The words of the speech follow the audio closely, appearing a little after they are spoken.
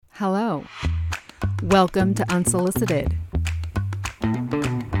Hello. Welcome to Unsolicited.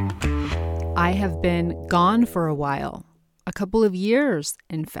 I have been gone for a while, a couple of years,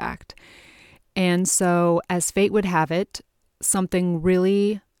 in fact. And so, as fate would have it, something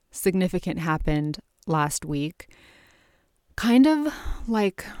really significant happened last week. Kind of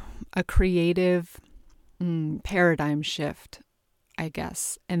like a creative paradigm shift, I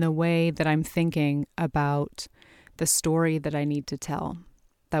guess, in the way that I'm thinking about the story that I need to tell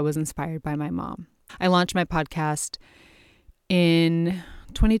that was inspired by my mom. I launched my podcast in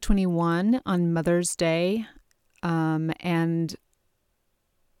 2021 on Mother's Day, and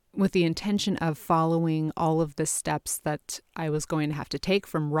with the intention of following all of the steps that I was going to have to take,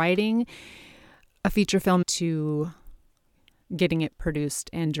 from writing a feature film to getting it produced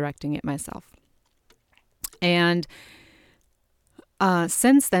and directing it myself. And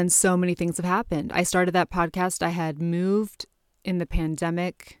since then, so many things have happened. I started that podcast. I had moved in the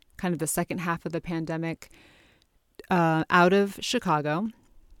pandemic, kind of the second half of the pandemic, out of Chicago,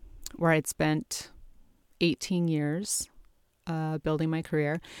 where I'd spent 18 years building my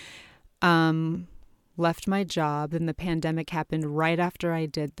career. Left my job, and the pandemic happened right after I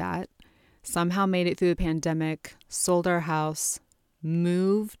did that. Somehow made it through the pandemic, sold our house,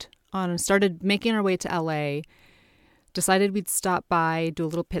 moved on, and started making our way to LA. Decided we'd stop by, do a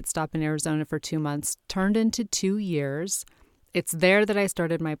little pit stop in Arizona for 2 months. Turned into 2 years. It's there that I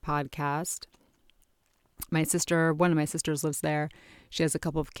started my podcast. One of my sisters lives there. She has a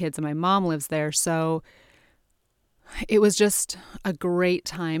couple of kids, and my mom lives there. So it was just a great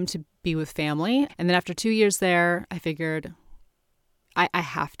time to be with family. And then after 2 years there, I figured I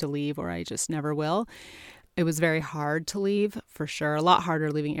have to leave, or I just never will. It was very hard to leave, for sure. A lot harder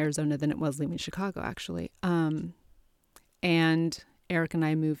leaving Arizona than it was leaving Chicago, actually. And Eric and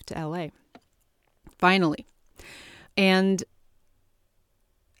I moved to LA, finally. And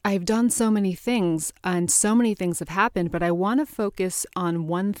I've done so many things, and so many things have happened, but I want to focus on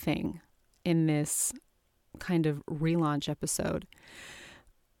one thing in this kind of relaunch episode.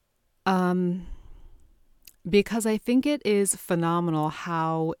 Because I think it is phenomenal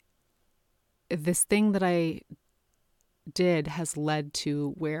how this thing that I did has led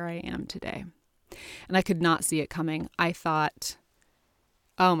to where I am today. And I could not see it coming. I thought,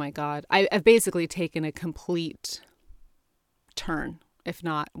 oh my God, I've basically taken a complete turn, if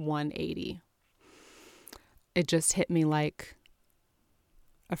not 180. It just hit me like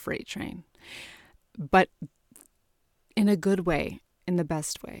a freight train, but in a good way, in the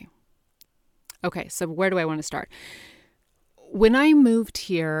best way. Okay, so where do I want to start? When I moved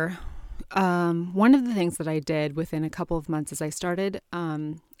here, one of the things that I did within a couple of months is I started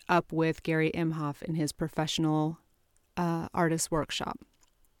up with Gary Imhoff in his professional artist workshop.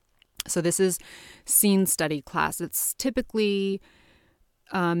 So this is scene study class. It's typically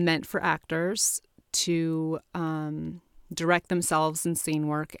meant for actors to direct themselves in scene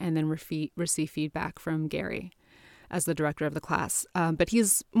work and then receive feedback from Gary as the director of the class. But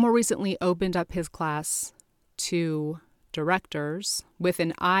he's more recently opened up his class to directors with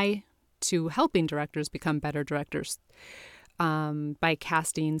an eye to helping directors become better directors by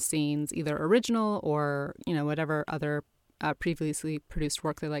casting scenes, either original or, whatever other previously produced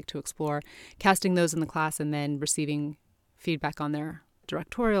work they like to explore, casting those in the class and then receiving feedback on their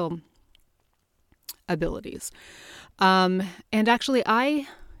directorial abilities. And actually, I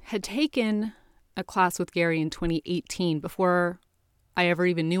had taken a class with Gary in 2018 before I ever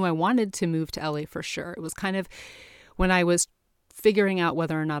even knew I wanted to move to LA for sure. It was kind of when I was figuring out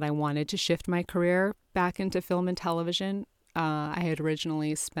whether or not I wanted to shift my career back into film and television. I had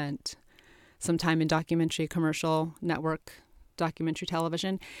originally spent some time in documentary, commercial network documentary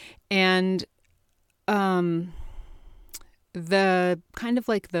television, and the kind of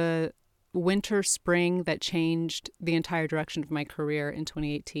like the winter, spring that changed the entire direction of my career in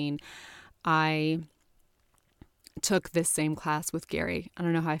 2018, I took this same class with Gary. I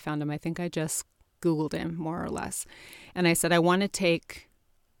don't know how I found him. I think I just Googled him, more or less. And I said, I want to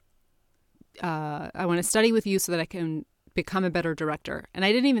study with you so that I can become a better director. And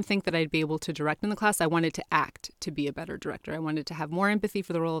I didn't even think that I'd be able to direct in the class. I wanted to act to be a better director. I wanted to have more empathy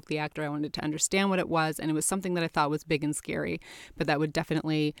for the role of the actor. I wanted to understand what it was. And it was something that I thought was big and scary, but that would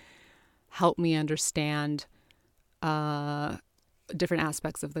definitely help me understand different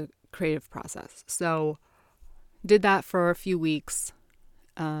aspects of the creative process. So did that for a few weeks,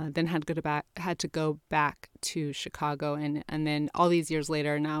 then had to go back to Chicago. And then all these years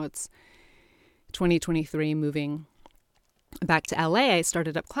later, now it's 2023, moving back to LA, I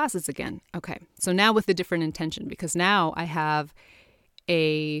started up classes again. Okay, so now with a different intention, because now I have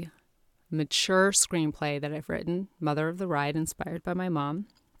a mature screenplay that I've written, Mother of the Ride, inspired by my mom.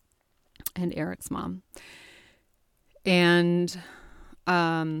 and Eric's mom. And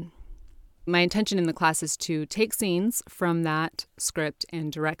my intention in the class is to take scenes from that script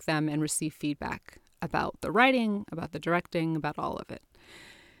and direct them and receive feedback about the writing, about the directing, about all of it.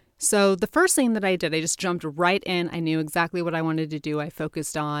 So the first scene that I did, I just jumped right in. I knew exactly what I wanted to do. I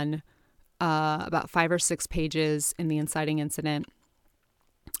focused on about 5 or 6 pages in the inciting incident.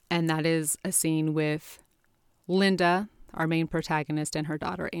 And that is a scene with Linda, our main protagonist, and her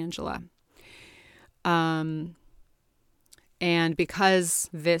daughter, Angela. And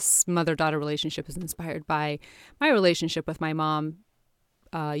because this mother-daughter relationship is inspired by my relationship with my mom,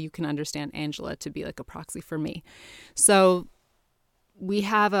 you can understand Angela to be like a proxy for me. So we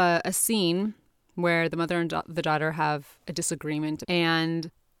have a scene where the mother and the daughter have a disagreement, and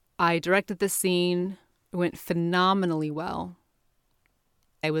I directed this scene. It went phenomenally well.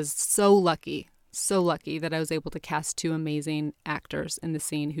 I was so lucky that I was able to cast 2 amazing actors in the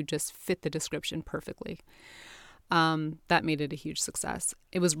scene who just fit the description perfectly. That made it a huge success.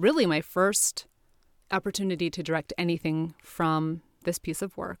 It was really my first opportunity to direct anything from this piece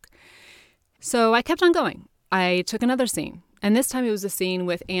of work. So I kept on going. I took another scene, and this time it was a scene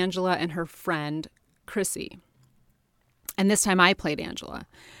with Angela and her friend, Chrissy. And this time I played Angela.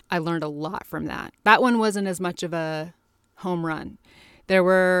 I learned a lot from that. That one wasn't as much of a home run. There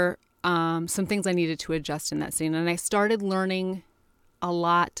were some things I needed to adjust in that scene, and I started learning a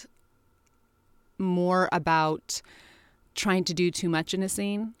lot more about trying to do too much in a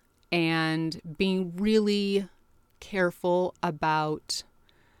scene and being really careful about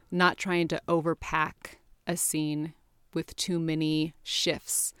not trying to overpack a scene with too many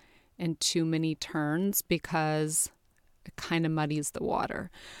shifts and too many turns, because it kind of muddies the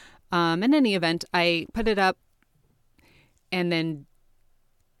water. In any event, I put it up and then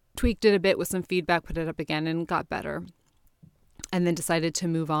tweaked it a bit with some feedback, put it up again, and got better. And then decided to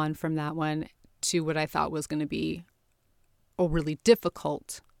move on from that one to what I thought was going to be a really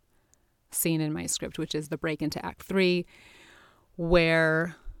difficult scene in my script, which is the break into Act 3,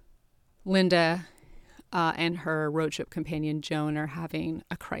 where Linda and her road trip companion Joan are having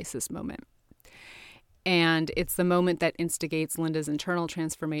a crisis moment. And it's the moment that instigates Linda's internal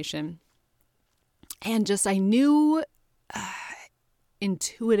transformation. And just I knew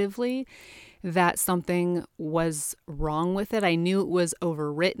intuitively that something was wrong with it. I knew it was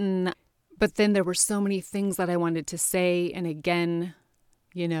overwritten. But then there were so many things that I wanted to say. And again,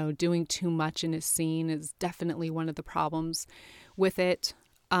 doing too much in a scene is definitely one of the problems with it.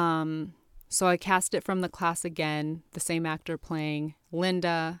 So I cast it from the class again, the same actor playing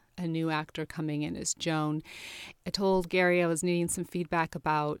Linda, a new actor coming in as Joan. I told Gary I was needing some feedback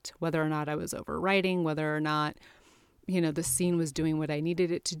about whether or not I was overwriting, whether or not, the scene was doing what I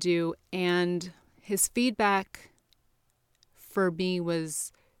needed it to do. And his feedback for me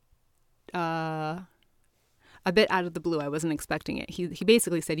was a bit out of the blue. I wasn't expecting it. He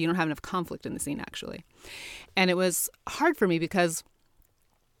basically said, you don't have enough conflict in the scene, actually. And it was hard for me because,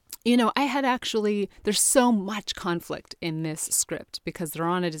 I had there's so much conflict in this script because they're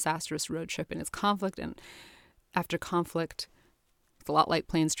on a disastrous road trip, and it's conflict. And after conflict, it's a lot like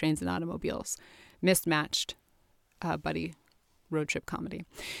Planes, Trains, and Automobiles. Mismatched buddy road trip comedy.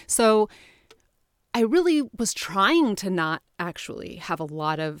 So I really was trying to not actually have a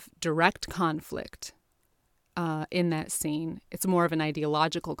lot of direct conflict in that scene. It's more of an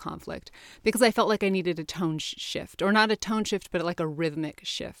ideological conflict because I felt like I needed a tone shift, or not a tone shift, but like a rhythmic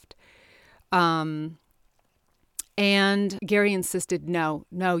shift. And Gary insisted, no,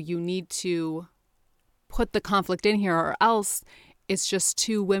 you need to put the conflict in here, or else it's just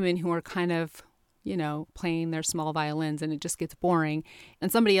 2 women who are kind of, playing their small violins, and it just gets boring.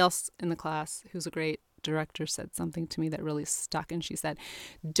 And somebody else in the class, who's a great director, said something to me that really stuck. And she said,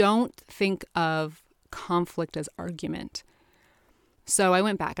 don't think of conflict as argument. So I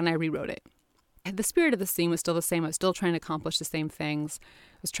went back and I rewrote it. And the spirit of the scene was still the same. I was still trying to accomplish the same things.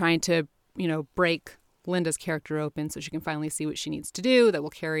 I was trying to, break Linda's character open so she can finally see what she needs to do that will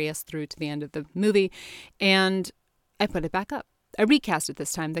carry us through to the end of the movie. And I put it back up. I recast it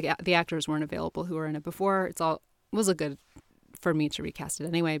this time. The actors weren't available who were in it before. It was a good for me to recast it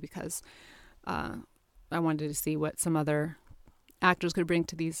anyway, because I wanted to see what some other actors could bring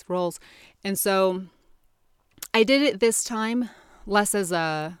to these roles. And so I did it this time less as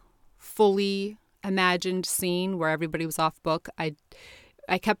a fully imagined scene where everybody was off book. I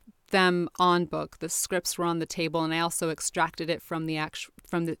kept them on book. The scripts were on the table, and I also extracted it from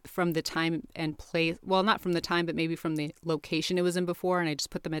the time and place. Well, not from the time, but maybe from the location it was in before, and I just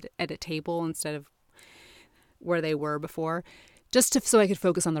put them at a table instead of where they were before, so I could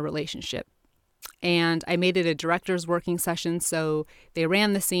focus on the relationship And I made it a director's working session. So they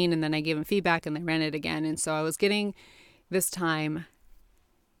ran the scene and then I gave them feedback and they ran it again. And so I was getting this time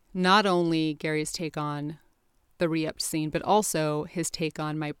not only Gary's take on the re-upped scene, but also his take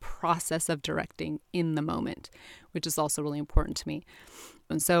on my process of directing in the moment, which is also really important to me.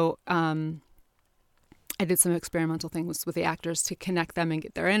 And so I did some experimental things with the actors to connect them and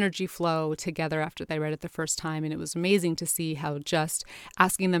get their energy flow together after they read it the first time. And it was amazing to see how just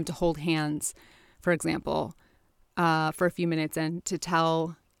asking them to hold hands, for example, for a few minutes and to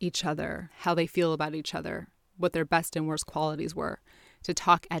tell each other how they feel about each other, what their best and worst qualities were, to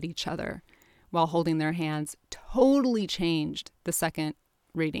talk at each other while holding their hands, totally changed the second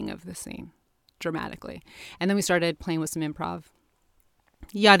reading of the scene dramatically. And then we started playing with some improv.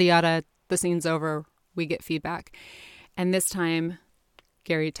 Yada, yada, the scene's over, we get feedback. And this time,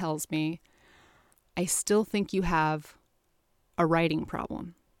 Gary tells me, I still think you have a writing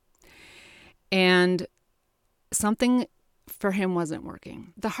problem. And something for him wasn't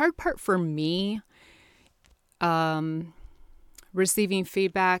working. The hard part for me, receiving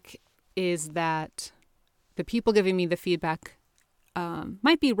feedback, is that the people giving me the feedback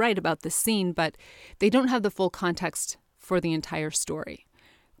might be right about the scene, but they don't have the full context for the entire story.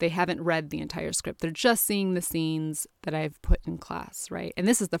 They haven't read the entire script. They're just seeing the scenes that I've put in class, right? And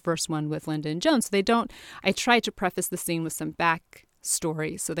this is the first one with Linda and Joan. So I try to preface the scene with some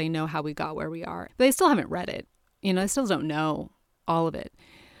backstory so they know how we got where we are. But they still haven't read it. They still don't know all of it.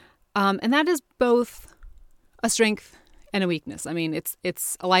 And that is both a strength and a weakness. I mean,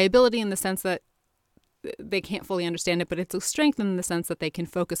 it's a liability in the sense that they can't fully understand it, but it's a strength in the sense that they can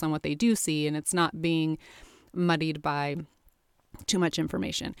focus on what they do see and it's not being muddied by too much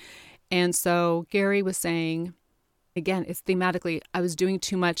information. And so Gary was saying, again, it's thematically, I was doing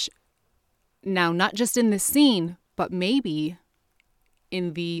too much now, not just in this scene, but maybe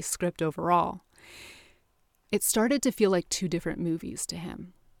in the script overall. It started to feel like two different movies to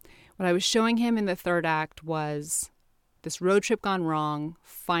him. What I was showing him in the third act was this road trip gone wrong,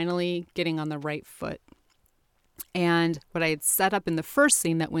 finally getting on the right foot. And what I had set up in the first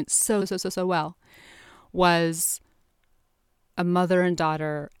scene that went so well was a mother and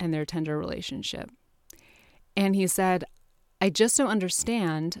daughter and their tender relationship. And he said, I just don't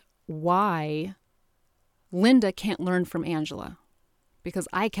understand why Linda can't learn from Angela, because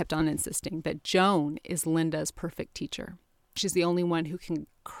I kept on insisting that Joan is Linda's perfect teacher. She's the only one who can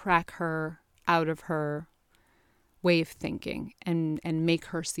crack her out of her way of thinking and make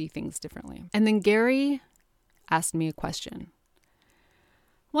her see things differently. And then Gary asked me a question.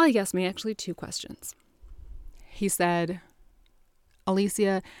 Well, he asked me actually two questions. He said,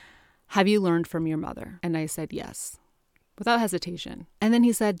 Alicia, have you learned from your mother? And I said, yes, without hesitation. And then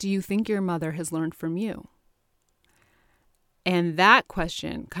he said, do you think your mother has learned from you? And that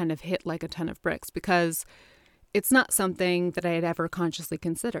question kind of hit like a ton of bricks because it's not something that I had ever consciously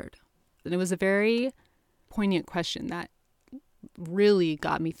considered. And it was a very poignant question that really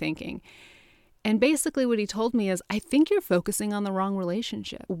got me thinking. And basically what he told me is, I think you're focusing on the wrong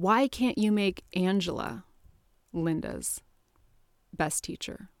relationship. Why can't you make Angela Linda's best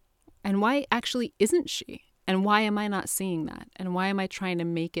teacher? And why actually isn't she? And why am I not seeing that? And why am I trying to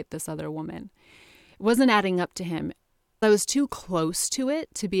make it this other woman? It wasn't adding up to him. I was too close to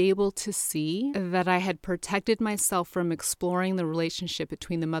it to be able to see that I had protected myself from exploring the relationship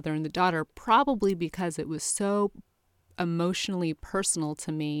between the mother and the daughter, probably because it was so emotionally personal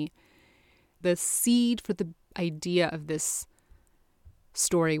to me. The seed for the idea of this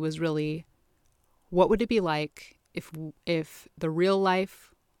story was really, what would it be like if the real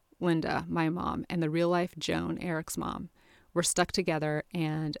life Linda, my mom, and the real life Joan, Eric's mom, were stuck together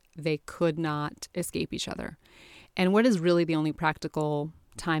and they could not escape each other? And what is really the only practical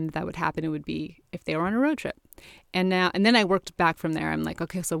time that would happen? It would be if they were on a road trip. And then I worked back from there. I'm like,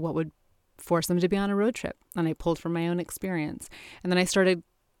 okay, so what would force them to be on a road trip? And I pulled from my own experience. And then I started,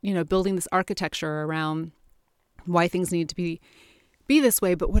 building this architecture around why things need to be this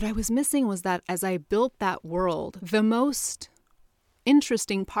way. But what I was missing was that as I built that world, the most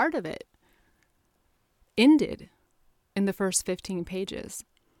interesting part of it ended in the first 15 pages.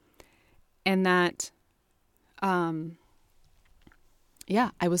 And that I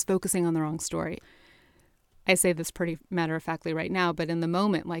was focusing on the wrong story. I say this pretty matter-of-factly right now, but in the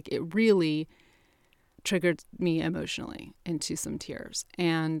moment, it really triggered me emotionally into some tears.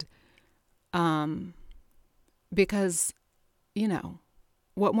 And because,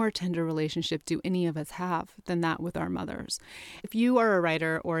 what more tender relationship do any of us have than that with our mothers? If you are a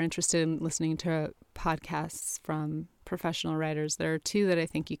writer or interested in listening to podcasts from professional writers, there are two that I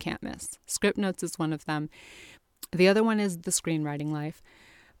think you can't miss. Script Notes is one of them. The other one is The Screenwriting Life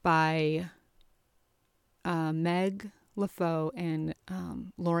by Meg LaFoe and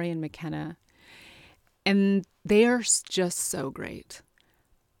Lorian McKenna. And they are just so great.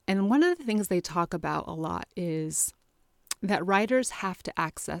 And one of the things they talk about a lot is that writers have to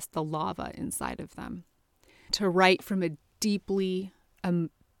access the lava inside of them to write from a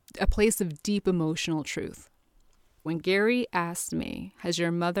place of deep emotional truth. When Gary asked me, has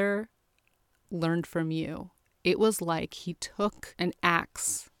your mother learned from you? It was like he took an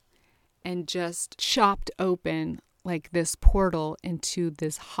axe and just chopped open like this portal into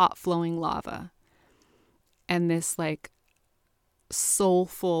this hot flowing lava. And this like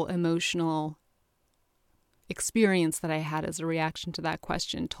soulful, emotional experience that I had as a reaction to that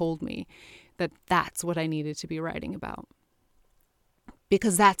question told me that that's what I needed to be writing about.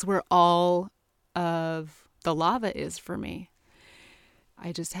 Because that's where all of the lava is for me.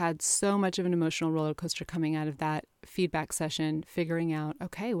 I just had so much of an emotional roller coaster coming out of that feedback session, figuring out,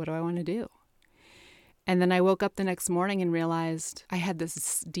 okay, what do I want to do? And then I woke up the next morning and realized I had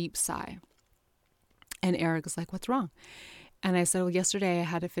this deep sigh. And Eric was like, what's wrong? And I said, well, yesterday I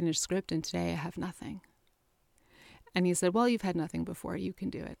had a finished script and today I have nothing. And he said, well, you've had nothing before. You can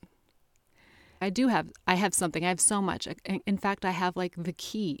do it. I have something. I have so much. In fact, I have like the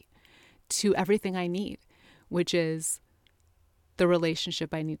key to everything I need, which is the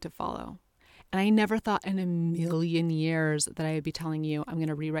relationship I need to follow. And I never thought in a million years that I would be telling you, I'm going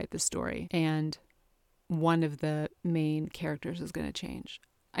to rewrite this story and one of the main characters is going to change.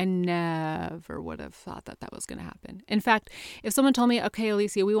 I never would have thought that that was going to happen. In fact, if someone told me, okay,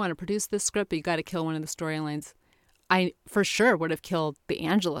 Alicia, we want to produce this script, but you got to kill one of the storylines, I for sure would have killed the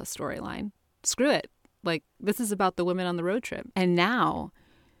Angela storyline. Screw it. Like, this is about the women on the road trip. And now,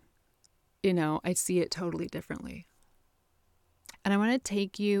 I see it totally differently. And I want to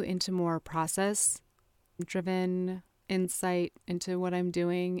take you into more process-driven insight into what I'm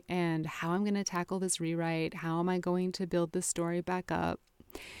doing and how I'm going to tackle this rewrite. How am I going to build this story back up?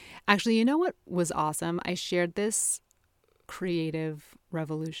 Actually, you know what was awesome? I shared this creative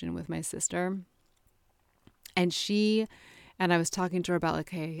revolution with my sister. And I was talking to her about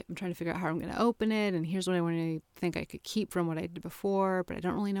like, hey, I'm trying to figure out how I'm going to open it. And here's what I want to think I could keep from what I did before, but I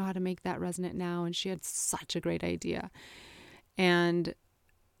don't really know how to make that resonate now. And she had such a great idea. And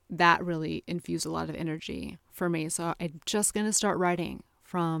that really infused a lot of energy for me. So I'm just going to start writing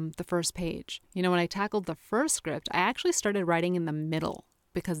from the first page. When I tackled the first script, I actually started writing in the middle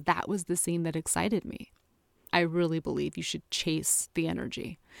because that was the scene that excited me. I really believe you should chase the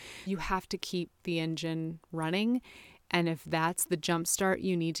energy. You have to keep the engine running. And if that's the jump start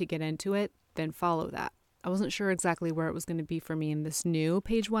you need to get into it, then follow that. I wasn't sure exactly where it was going to be for me in this new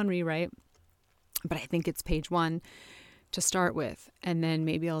page 1 rewrite, but I think it's page 1 to start with. And then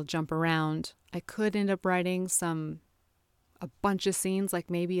maybe I'll jump around. I could end up writing a bunch of scenes, like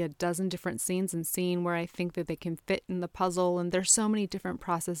maybe a dozen different scenes and seeing where I think that they can fit in the puzzle. And there's so many different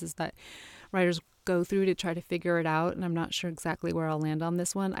processes that writers go through to try to figure it out. And I'm not sure exactly where I'll land on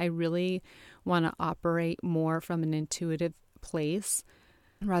this one. I really want to operate more from an intuitive place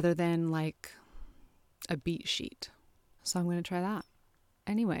rather than like a beat sheet. So I'm going to try that.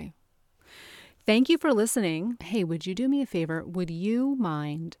 Anyway, thank you for listening. Hey, would you do me a favor? Would you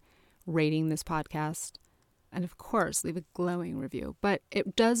mind rating this podcast? And of course, leave a glowing review. But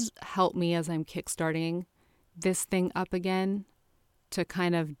it does help me as I'm kickstarting this thing up again to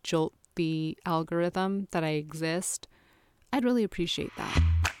kind of jolt the algorithm that I exist. I'd really appreciate that.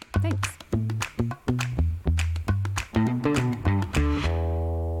 Thanks.